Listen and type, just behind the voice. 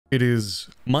It is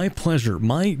my pleasure,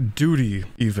 my duty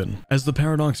even, as the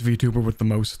Paradox VTuber with the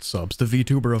most subs, to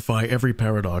VTuberify every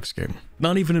Paradox game.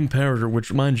 Not even Imperator,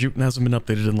 which, mind you, hasn't been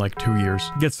updated in like 2 years,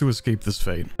 gets to escape this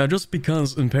fate. Now, just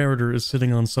because Imperator is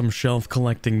sitting on some shelf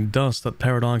collecting dust at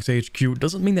Paradox HQ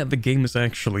doesn't mean that the game is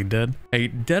actually dead. A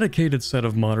dedicated set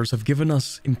of modders have given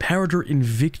us Imperator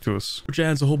Invictus, which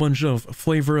adds a whole bunch of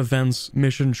flavor events,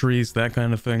 mission trees, that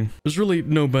kind of thing. There's really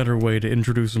no better way to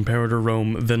introduce Imperator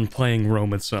Rome than playing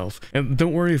Rome itself. And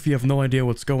don't worry if you have no idea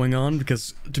what's going on,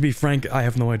 because to be frank, I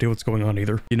have no idea what's going on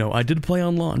either. You know, I did play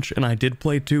on launch, and I did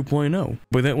play 2.0,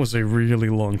 but that was a really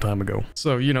long time ago.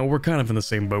 So, you know, we're kind of in the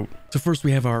same boat. So first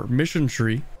we have our mission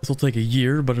tree. This will take a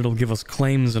year, but it'll give us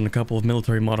claims and a couple of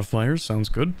military modifiers. Sounds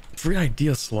good. 3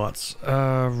 idea slots.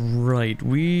 Right.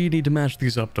 We need to match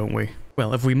these up, don't we?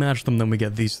 Well, if we match them, then we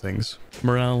get these things.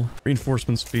 Morale,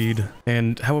 reinforcement speed,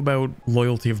 and how about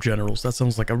loyalty of generals? That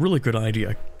sounds like a really good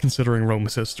idea, considering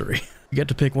Rome's history. You get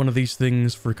to pick one of these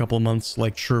things for a couple of months,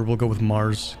 like sure, we'll go with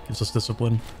Mars, gives us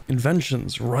discipline.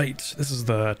 Inventions, right. This is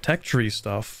the tech tree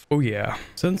stuff. Oh yeah.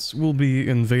 Since we'll be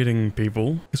invading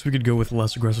people, I guess we could go with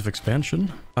less aggressive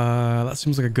expansion. That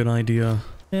seems like a good idea.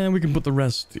 And we can put the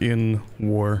rest in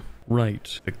war.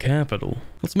 Right, the capital.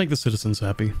 Let's make the citizens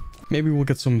happy. Maybe we'll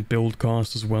get some build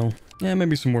cost as well. Yeah,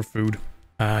 maybe some more food.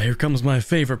 Here comes my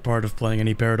favorite part of playing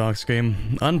any Paradox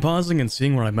game. Unpausing and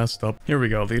seeing where I messed up. Here we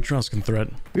go, the Etruscan threat.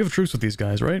 We have a truce with these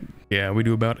guys, right? Yeah, we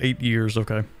do about 8 years,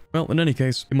 okay. Well, in any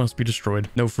case, they must be destroyed.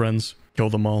 No friends. Kill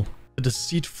them all. The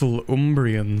deceitful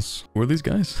Umbrians. Who are these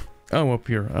guys? Oh, up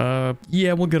here.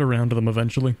 Yeah, we'll get around to them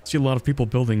eventually. See a lot of people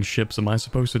building ships. Am I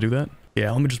supposed to do that? Yeah,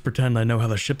 let me just pretend I know how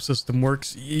the ship system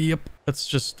works. Yep. That's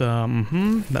just,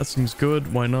 that seems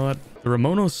good. Why not? The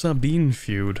Ramono-Sabine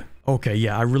feud. Okay,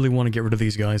 yeah, I really want to get rid of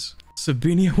these guys.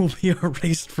 Sabinia will be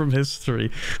erased from history.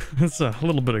 That's a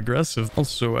little bit aggressive.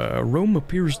 Also, Rome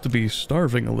appears to be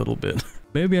starving a little bit.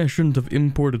 Maybe I shouldn't have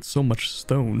imported so much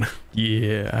stone.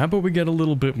 Yeah, how about we get a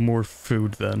little bit more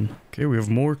food then? Okay, we have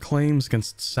more claims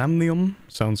against Samnium.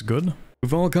 Sounds good.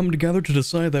 We've all come together to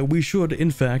decide that we should, in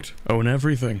fact, own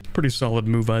everything. Pretty solid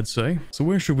move, I'd say. So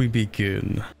where should we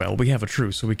begin? Well, we have a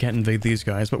truce, so we can't invade these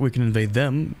guys, but we can invade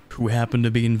them, who happen to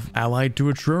be allied to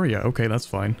Etruria. Okay, that's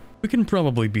fine. We can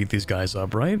probably beat these guys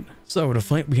up, right? So to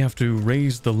fight, we have to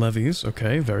raise the levies.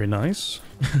 Okay, very nice.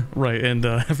 Right, and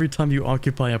every time you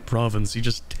occupy a province, you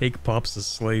just take pops as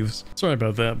slaves. Sorry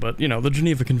about that, but, you know, the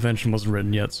Geneva Convention wasn't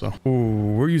written yet, so...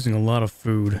 Ooh, we're using a lot of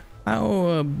food. How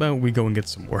about we go and get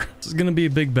some more? This is gonna be a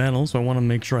big battle, so I want to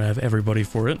make sure I have everybody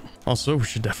for it. Also, we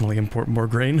should definitely import more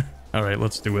grain. Alright,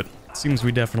 let's do it. Seems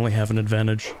we definitely have an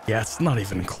advantage. Yeah, it's not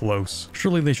even close.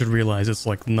 Surely they should realize it's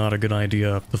like not a good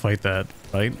idea to fight that,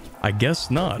 right? I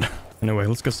guess not. Anyway,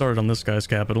 let's get started on this guy's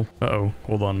capital. Uh-oh,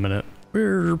 hold on a minute.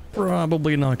 We're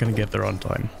probably not gonna get there on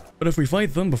time. But if we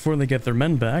fight them before they get their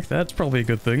men back, that's probably a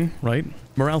good thing, right?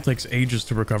 Morale takes ages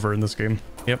to recover in this game.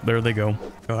 Yep, there they go.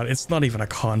 God, it's not even a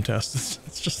contest.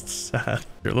 It's just sad.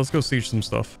 Here, let's go siege some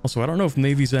stuff. Also, I don't know if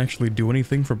navies actually do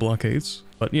anything for blockades,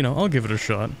 but, you know, I'll give it a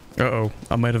shot. Uh-oh,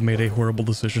 I might have made a horrible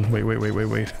decision.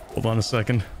 Wait. Hold on a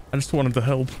second. I just wanted to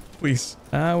help, please.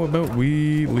 How about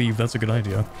we leave? That's a good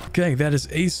idea. Okay, that is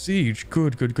a siege.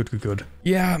 Good.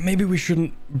 Yeah, maybe we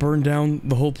shouldn't burn down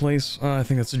the whole place. I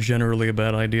think that's generally a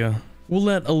bad idea. We'll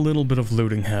let a little bit of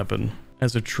looting happen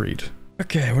as a treat.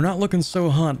 Okay, we're not looking so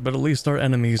hot, but at least our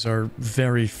enemies are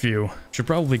very few. Should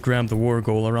probably grab the war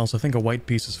goal, or else I think a white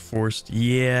peace is forced.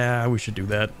 Yeah, we should do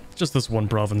that. Just this one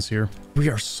province here. We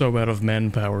are so out of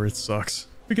manpower, it sucks.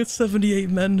 We get 78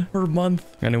 men per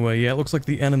month. Anyway, yeah, it looks like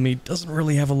the enemy doesn't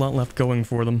really have a lot left going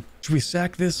for them. Should we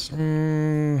sack this?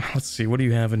 Let's see, what do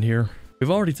you have in here?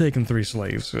 We've already taken 3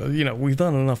 slaves. You know, we've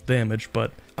done enough damage,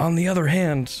 but on the other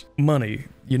hand, money,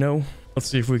 you know? Let's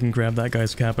see if we can grab that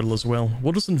guy's capital as well.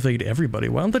 We'll just invade everybody.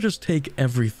 Why don't I just take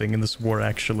everything in this war,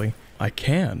 actually? I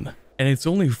can. And it's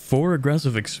only 4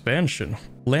 aggressive expansion.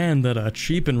 Land at a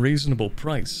cheap and reasonable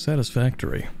price.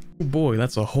 Satisfactory. Oh boy,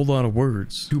 that's a whole lot of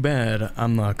words. Too bad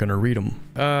I'm not gonna read them.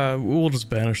 We'll just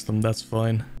banish them, that's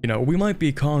fine. You know, we might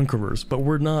be conquerors, but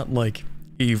we're not, like,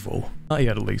 evil. Not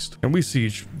yet, at least. And we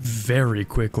siege very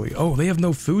quickly. Oh, they have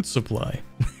no food supply.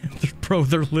 Bro,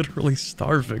 they're literally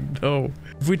starving. No.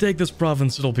 If we take this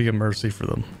province, it'll be a mercy for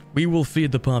them. We will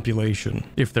feed the population,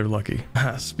 if they're lucky.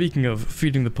 Speaking of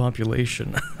feeding the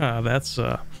population, that's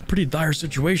a pretty dire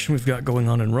situation we've got going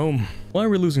on in Rome. Why are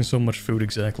we losing so much food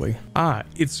exactly?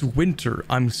 It's winter.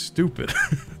 I'm stupid.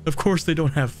 Of course they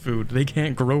don't have food. They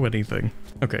can't grow anything.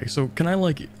 Okay, so can I,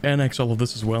 like, annex all of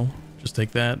this as well? Just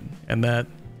take that,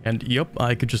 and yep,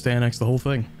 I could just annex the whole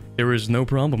thing. There is no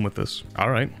problem with this.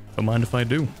 Alright, don't mind if I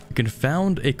do. You can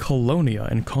found a colonia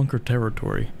and conquer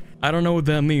territory. I don't know what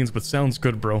that means, but sounds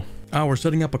good, bro. Oh, we're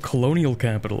setting up a colonial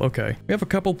capital. Okay. We have a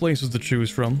couple places to choose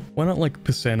from. Why not like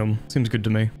Picenum? Seems good to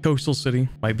me. Coastal city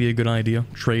might be a good idea.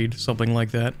 Trade, something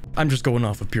like that. I'm just going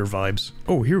off of pure vibes.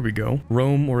 Oh, here we go.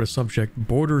 Rome or a subject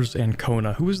borders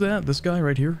Ancona. Who is that? This guy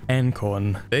right here?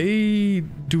 Ancon. They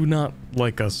do not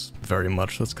like us very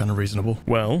much. That's kind of reasonable.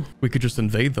 Well, we could just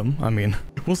invade them. I mean,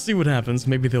 we'll see what happens.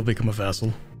 Maybe they'll become a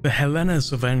vassal. The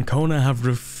Hellenes of Ancona have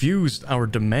refused our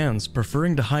demands,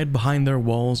 preferring to hide behind their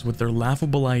walls with their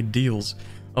laughable ideals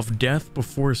of death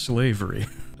before slavery.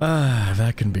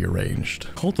 That can be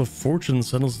arranged. Cult of Fortune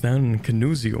settles down in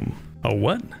Canusium. A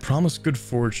what? Promise good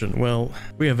fortune. Well,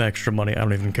 we have extra money. I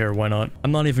don't even care. Why not?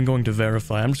 I'm not even going to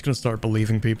verify. I'm just going to start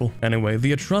believing people. Anyway,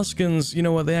 the Etruscans, you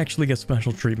know what? They actually get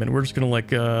special treatment. We're just going to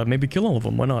like, maybe kill all of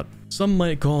them. Why not? Some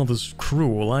might call this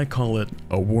cruel. I call it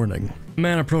a warning. A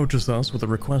man approaches us with a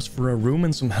request for a room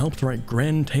and some help to write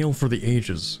Grand Tale for the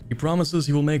Ages. He promises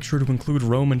he will make sure to include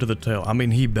Rome into the tale. I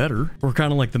mean, he better. We're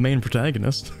kind of like the main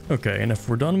protagonist. Okay, and if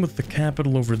we're done with the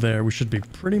capital over there, we should be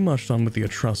pretty much done with the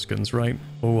Etruscans, right?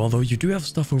 Oh, although you do have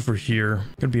stuff over here.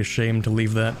 It'd be a shame to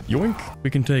leave that. Yoink! We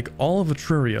can take all of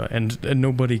Etruria and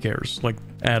nobody cares. Like,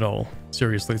 at all.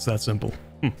 Seriously, it's that simple.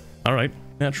 Alright.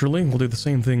 Naturally, we'll do the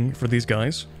same thing for these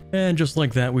guys. And just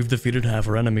like that, we've defeated half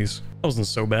our enemies. That wasn't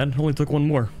so bad, only took one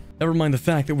more. Never mind the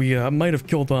fact that we might have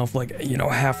killed off, like, you know,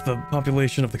 half the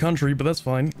population of the country, but that's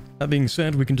fine. That being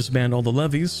said, we can disband all the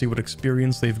levies, see what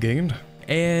experience they've gained.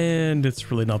 And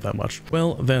it's really not that much.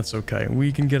 Well, that's okay.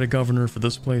 We can get a governor for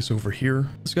this place over here.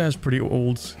 This guy's pretty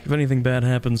old. If anything bad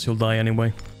happens, he'll die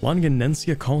anyway.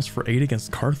 Longinencia calls for aid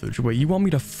against Carthage. Wait, you want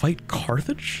me to fight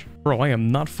Carthage? Bro, I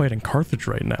am not fighting Carthage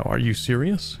right now. Are you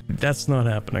serious? That's not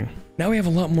happening. Now we have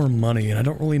a lot more money, and I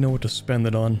don't really know what to spend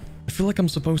it on. I feel like I'm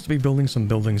supposed to be building some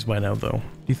buildings by now, though.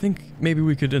 Do you think maybe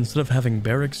we could, instead of having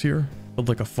barracks here, build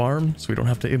like a farm so we don't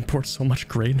have to import so much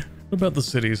grain? What about the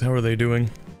cities? How are they doing?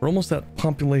 We're almost at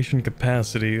population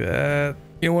capacity. You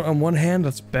know what? On one hand,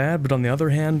 that's bad, but on the other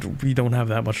hand, we don't have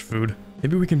that much food.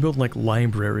 Maybe we can build like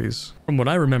libraries. From what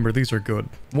I remember, these are good.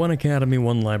 One academy,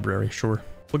 one library, sure.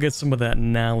 We'll get some of that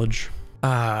knowledge.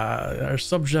 Our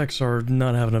subjects are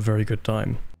not having a very good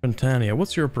time. Montania,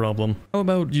 what's your problem? How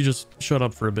about you just shut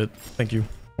up for a bit? Thank you.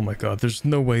 Oh my god, there's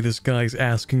no way this guy's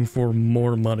asking for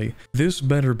more money. This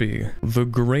better be the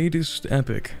greatest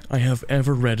epic I have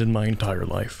ever read in my entire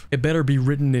life. It better be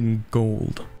written in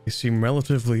gold. They seem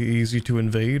relatively easy to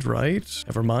invade, right?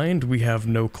 Never mind, we have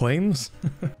no claims.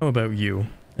 How about you?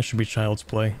 That should be child's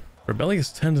play.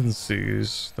 Rebellious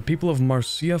tendencies. The people of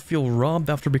Marcia feel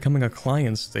robbed after becoming a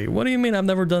client state. What do you mean I've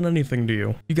never done anything to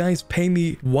you? You guys pay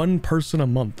me one person a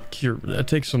month. Here,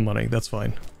 take some money. That's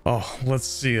fine. Oh, let's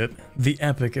see it. The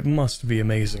epic, it must be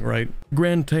amazing, right?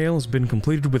 Grand Tale has been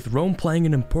completed with Rome playing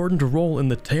an important role in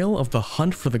the tale of the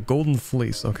hunt for the Golden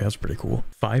Fleece. Okay, that's pretty cool.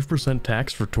 5%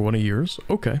 tax for 20 years?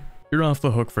 Okay. You're off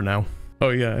the hook for now. Oh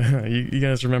yeah, you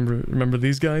guys remember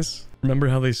these guys? Remember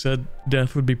how they said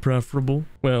death would be preferable?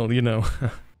 Well, you know,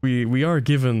 we are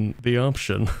given the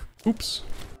option. Oops.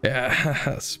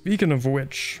 Yeah, speaking of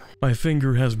which, my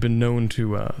finger has been known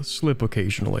to slip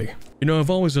occasionally. You know, I've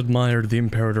always admired the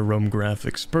Imperator Rome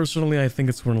graphics. Personally, I think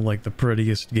it's one of like the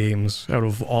prettiest games out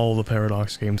of all the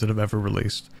Paradox games that have ever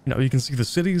released. You know, you can see the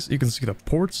cities, you can see the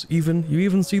ports even, you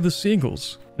even see the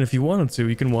seagulls. And if you wanted to,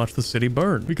 you can watch the city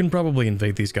burn. We can probably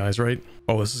invade these guys, right?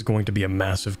 Oh, this is going to be a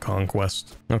massive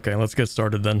conquest. Okay, let's get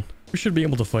started then. We should be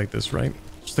able to fight this, right?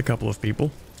 Just a couple of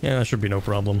people. Yeah, that should be no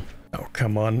problem. Oh,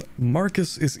 come on.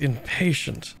 Marcus is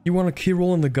impatient. You want a key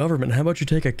role in the government? How about you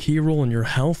take a key role in your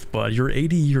health, bud? You're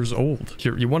 80 years old.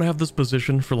 Here, you want to have this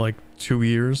position for like 2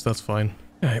 years? That's fine.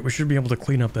 Alright, we should be able to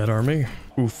clean up that army.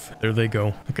 Oof, there they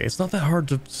go. Okay, it's not that hard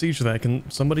to siege that. Can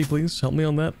somebody please help me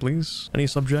on that, please? Any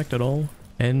subject at all?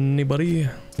 Anybody?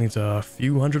 Needs a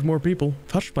few hundred more people.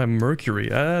 Touched by Mercury.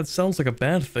 That sounds like a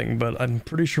bad thing, but I'm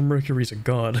pretty sure Mercury's a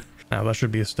god. Now that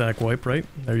should be a stack wipe, right?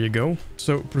 There you go.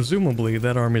 So presumably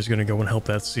that army is going to go and help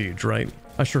that siege, right?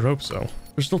 I sure hope so.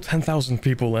 There's still 10,000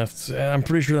 people left. I'm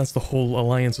pretty sure that's the whole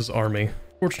Alliance's army.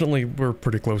 Fortunately, we're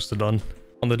pretty close to done.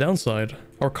 On the downside,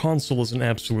 our consul is an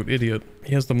absolute idiot.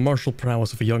 He has the martial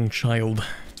prowess of a young child.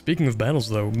 Speaking of battles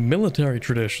though, military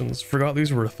traditions. Forgot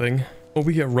these were a thing. Oh,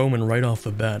 we get Roman right off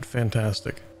the bat.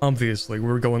 Fantastic. Obviously,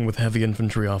 we're going with heavy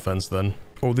infantry offense then.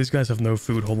 Oh, these guys have no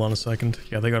food. Hold on a second.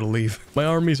 Yeah, they gotta leave. My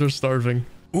armies are starving.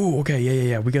 Ooh, okay,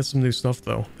 yeah. We get some new stuff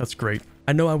though. That's great.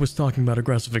 I know I was talking about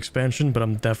aggressive expansion, but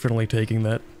I'm definitely taking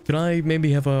that. Can I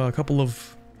maybe have a couple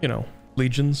of, you know,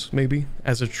 legions, maybe?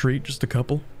 As a treat, just a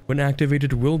couple? When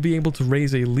activated, we'll be able to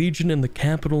raise a legion in the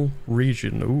capital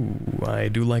region. Ooh, I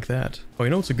do like that. Oh, you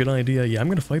know what's a good idea? Yeah, I'm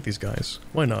gonna fight these guys.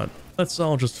 Why not? Let's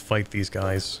all just fight these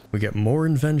guys. We get more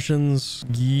inventions.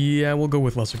 Yeah, we'll go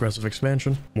with less aggressive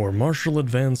expansion. More martial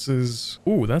advances.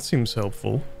 Ooh, that seems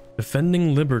helpful.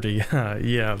 Defending liberty.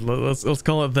 Yeah, let's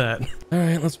call it that. All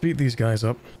right, let's beat these guys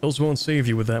up. Those won't save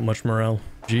you with that much morale.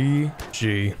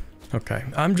 GG. Okay,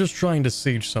 I'm just trying to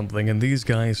siege something, and these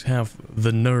guys have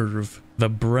the nerve, the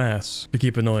brass, to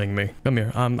keep annoying me. Come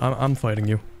here, I'm fighting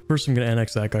you. First, I'm gonna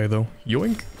annex that guy, though.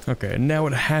 Yoink. Okay, now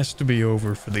it has to be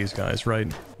over for these guys, right?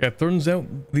 Yeah, it turns out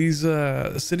these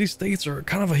city-states are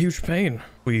kind of a huge pain.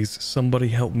 Please, somebody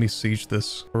help me siege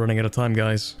this. We're running out of time,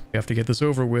 guys. We have to get this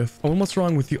over with. Oh, and what's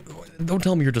wrong with you? Don't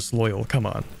tell me you're disloyal. Come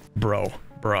on, bro.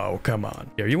 Bro, come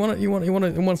on. Yeah, you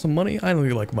want some money? I know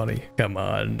you like money. Come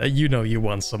on, you know you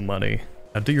want some money.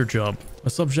 Now do your job. My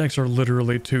subjects are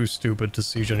literally too stupid to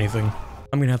siege anything.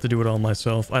 I'm gonna have to do it all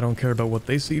myself. I don't care about what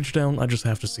they siege down, I just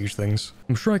have to siege things.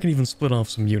 I'm sure I can even split off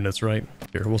some units, right?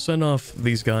 Here, we'll send off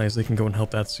these guys, they can go and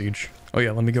help that siege. Oh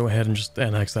yeah, let me go ahead and just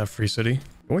annex that free city.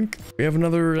 Boink. We have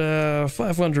another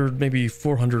 500, maybe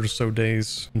 400 or so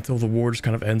days until the war just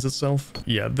kind of ends itself.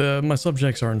 Yeah, my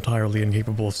subjects are entirely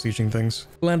incapable of sieging things.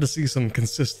 Glad to see some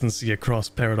consistency across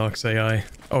Paradox AI.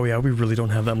 Oh yeah, we really don't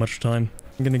have that much time.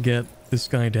 I'm gonna get this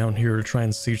guy down here to try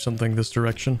and siege something this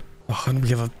direction. Oh, and we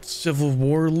have a civil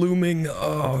war looming.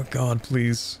 Oh god,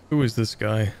 please. Who is this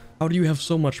guy? How do you have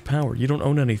so much power? You don't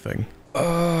own anything.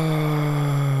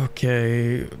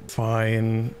 Okay,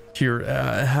 fine. Here,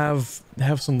 have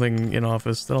something in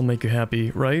office that'll make you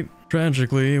happy, right?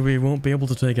 Tragically, we won't be able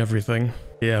to take everything.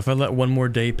 Yeah, if I let one more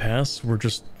day pass, we're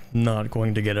just not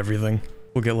going to get everything.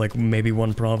 We'll get like maybe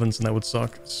one province and that would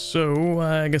suck. So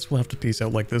I guess we'll have to peace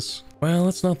out like this. Well,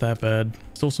 it's not that bad.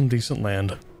 Still some decent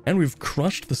land. And we've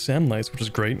crushed the Samnites, which is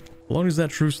great. As long as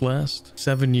that truce lasts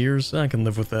 7 years, I can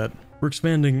live with that. We're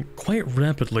expanding quite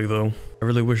rapidly though. I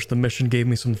really wish the mission gave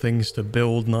me some things to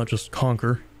build, not just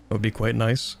conquer. That would be quite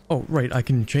nice. Oh, right, I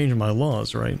can change my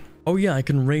laws, right? Oh yeah, I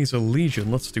can raise a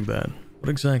legion. Let's do that. What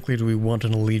exactly do we want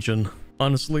in a legion?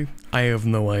 Honestly, I have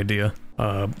no idea.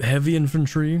 Heavy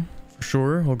infantry, for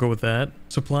sure. I'll go with that.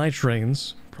 Supply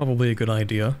trains, probably a good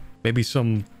idea. Maybe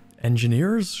some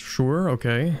engineers? Sure,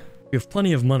 okay. We have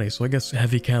plenty of money, so I guess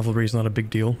heavy cavalry is not a big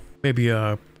deal. Maybe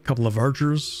a couple of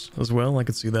archers as well, I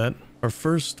could see that. Our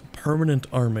first permanent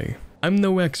army. I'm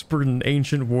no expert in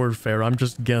ancient warfare, I'm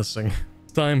just guessing.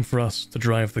 It's time for us to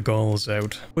drive the Gauls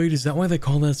out. Wait, is that why they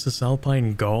call that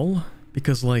Cisalpine Gaul?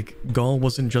 Because, like, Gaul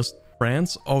wasn't just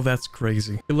France? Oh, that's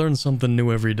crazy. You learn something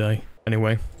new every day.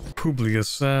 Anyway,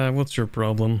 Publius, what's your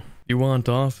problem? You want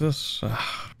office?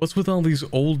 What's with all these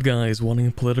old guys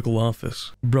wanting political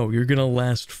office? Bro, you're gonna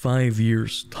last 5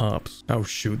 years, tops. Oh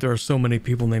shoot, there are so many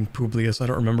people named Publius, I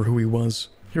don't remember who he was.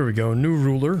 Here we go, new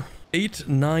ruler.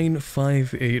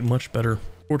 8958, much better.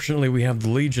 Fortunately, we have the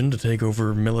Legion to take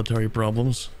over military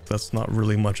problems. That's not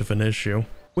really much of an issue.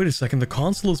 Wait a second, the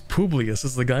consul is Publius,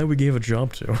 is the guy we gave a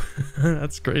job to.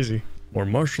 That's crazy. More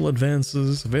martial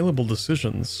advances, available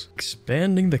decisions.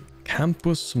 Expanding the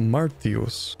Campus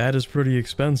Martius. That is pretty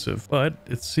expensive, but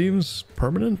it seems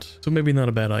permanent, so maybe not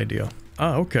a bad idea.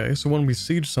 Ah, okay, so when we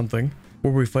siege something,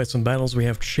 or we fight some battles, we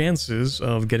have chances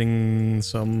of getting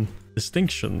some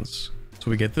distinctions.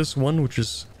 So we get this one, which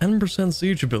is 10%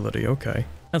 siege ability. Okay,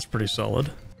 that's pretty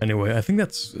solid. Anyway, I think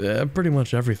that's pretty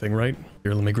much everything, right?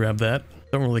 Here, let me grab that.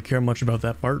 Don't really care much about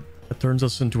that part. That turns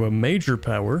us into a major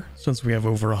power, since we have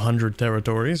over 100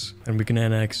 territories, and we can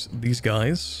annex these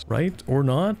guys, right? Or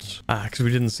not? Ah, because we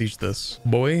didn't siege this.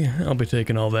 Boy, I'll be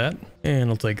taking all that, and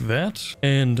I'll take that.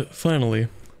 And finally,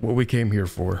 what we came here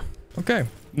for. Okay,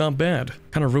 not bad.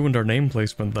 Kind of ruined our name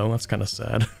placement, though. That's kind of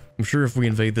sad. I'm sure if we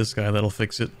invade this guy, that'll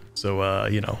fix it. So,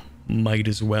 you know, might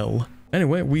as well.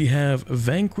 Anyway, we have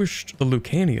vanquished the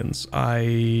Lucanians.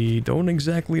 I don't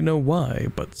exactly know why,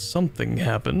 but something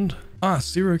happened. Ah,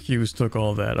 Syracuse took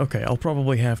all that. Okay, I'll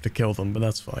probably have to kill them, but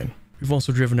that's fine. We've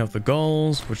also driven out the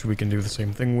Gauls, which we can do the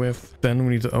same thing with. Then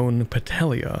we need to own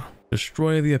Petelia.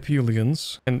 Destroy the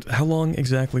Apulians. And how long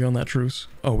exactly on that truce?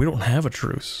 Oh, we don't have a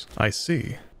truce. I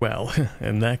see. Well,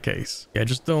 in that case. Yeah,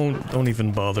 just don't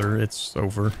even bother. It's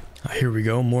over. Here we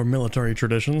go, more military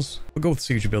traditions. We'll go with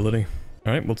siege ability.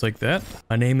 Alright, we'll take that.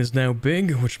 My name is now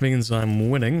Big, which means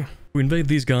I'm winning. If we invade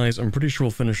these guys, I'm pretty sure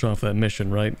we'll finish off that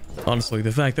mission, right? Honestly,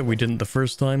 the fact that we didn't the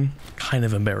first time, kind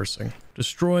of embarrassing.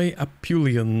 Destroy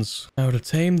Apulians. Now, to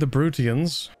tame the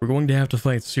Brutians, we're going to have to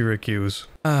fight Syracuse.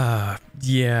 Ah,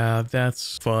 yeah,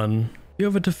 that's fun. You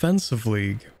have a defensive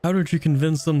league. How did you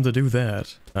convince them to do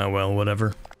that? Ah, well,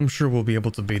 whatever. I'm sure we'll be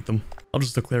able to beat them. I'll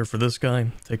just declare for this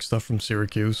guy, take stuff from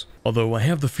Syracuse. Although I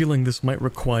have the feeling this might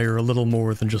require a little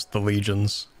more than just the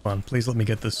legions. Come on, please let me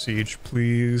get this siege.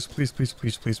 Please, please, please,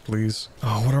 please, please, please.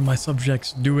 Oh, what are my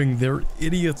subjects doing? They're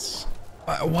idiots.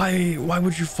 Why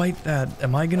would you fight that?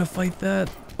 Am I gonna fight that?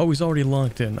 Oh, he's already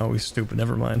locked in. Oh, he's stupid.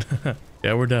 Never mind.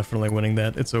 Yeah, we're definitely winning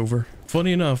that. It's over.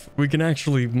 Funny enough, we can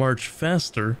actually march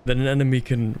faster than an enemy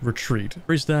can retreat.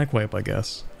 Free stack wipe, I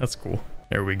guess. That's cool.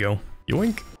 There we go.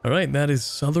 Yoink. Alright, that is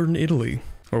southern Italy.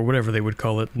 Or whatever they would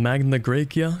call it. Magna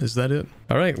Graecia? Is that it?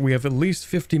 Alright, we have at least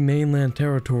 50 mainland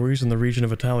territories in the region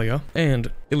of Italia,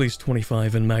 and at least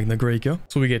 25 in Magna Graecia.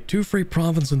 So we get 2 free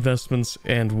province investments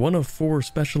and 1 of 4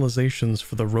 specializations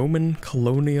for the Roman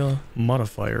Colonia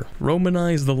modifier.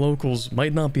 Romanize the locals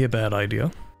might not be a bad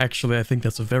idea. Actually, I think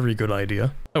that's a very good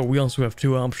idea. Oh, we also have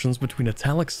 2 options between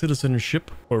Italic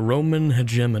citizenship or Roman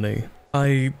hegemony.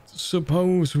 I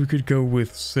suppose we could go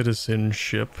with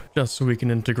citizenship, just so we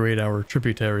can integrate our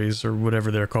tributaries, or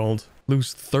whatever they're called.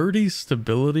 Lose 30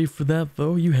 stability for that,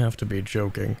 though? You have to be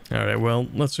joking. Alright, well,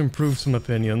 let's improve some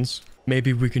opinions.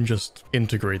 Maybe we can just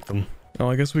integrate them. Oh,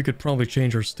 I guess we could probably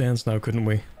change our stance now, couldn't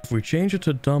we? If we change it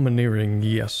to domineering,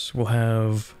 yes, we'll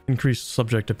have increased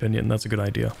subject opinion. That's a good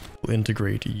idea. We'll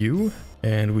integrate you,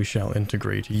 and we shall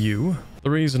integrate you. The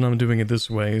reason I'm doing it this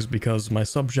way is because my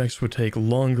subjects would take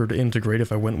longer to integrate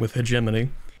if I went with hegemony,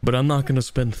 but I'm not going to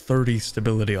spend 30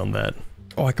 stability on that.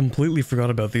 Oh, I completely forgot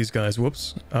about these guys.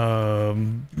 Whoops.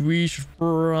 We should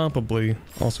probably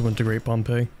also integrate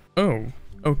Pompeii. Oh,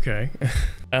 okay.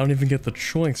 I don't even get the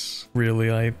choice, really.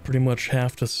 I pretty much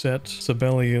have to set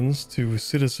Sabellians to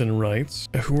citizen rights.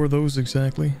 Who are those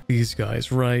exactly? These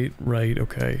guys, right,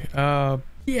 okay.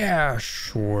 Yeah,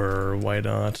 sure, why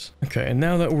not? Okay, and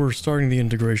now that we're starting the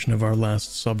integration of our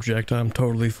last subject, I'm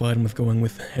totally fine with going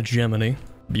with hegemony.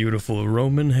 Beautiful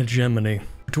Roman hegemony.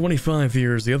 For 25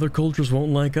 years, the other cultures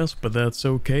won't like us, but that's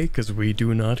okay, because we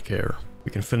do not care.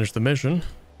 We can finish the mission,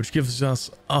 which gives us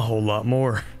a whole lot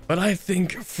more. But I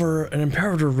think for an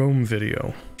Imperator Rome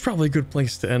video, it's probably a good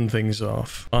place to end things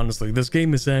off. Honestly, this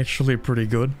game is actually pretty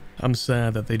good. I'm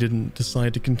sad that they didn't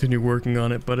decide to continue working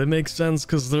on it, but it makes sense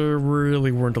because there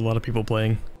really weren't a lot of people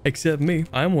playing. Except me.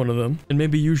 I'm one of them, and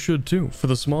maybe you should too. For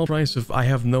the small price of I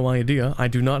have no idea, I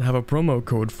do not have a promo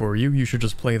code for you, you should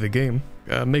just play the game.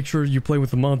 Make sure you play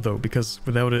with the mod though, because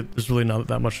without it, there's really not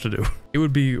that much to do. It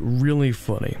would be really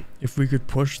funny if we could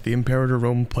push the Imperator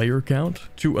Rome player count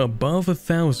to above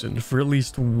 1,000 for at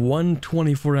least one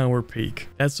 24-hour peak.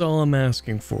 That's all I'm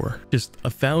asking for. Just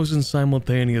 1,000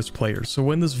 simultaneous players. So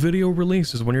when this video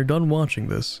releases, when you're done watching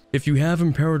this, if you have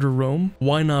Imperator Rome,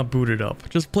 why not boot it up?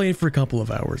 Just play it for a couple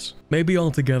of hours. Maybe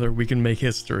all together we can make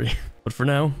history. But for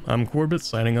now, I'm Corbett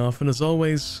signing off, and as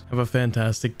always, have a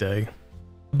fantastic day.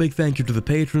 A big thank you to the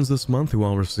patrons this month who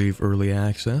all receive early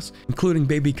access, including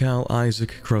Baby Cal,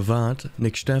 Isaac, Cravat,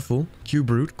 Nick Steffel,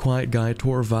 Q-Brute, Quiet Guy,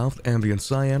 Torvalth, Ambient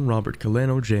Cyan, Robert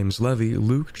Caleno, James Levy,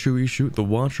 Luke, Chewy Shoot, The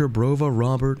Watcher, Brova,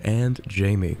 Robert, and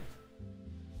Jamie.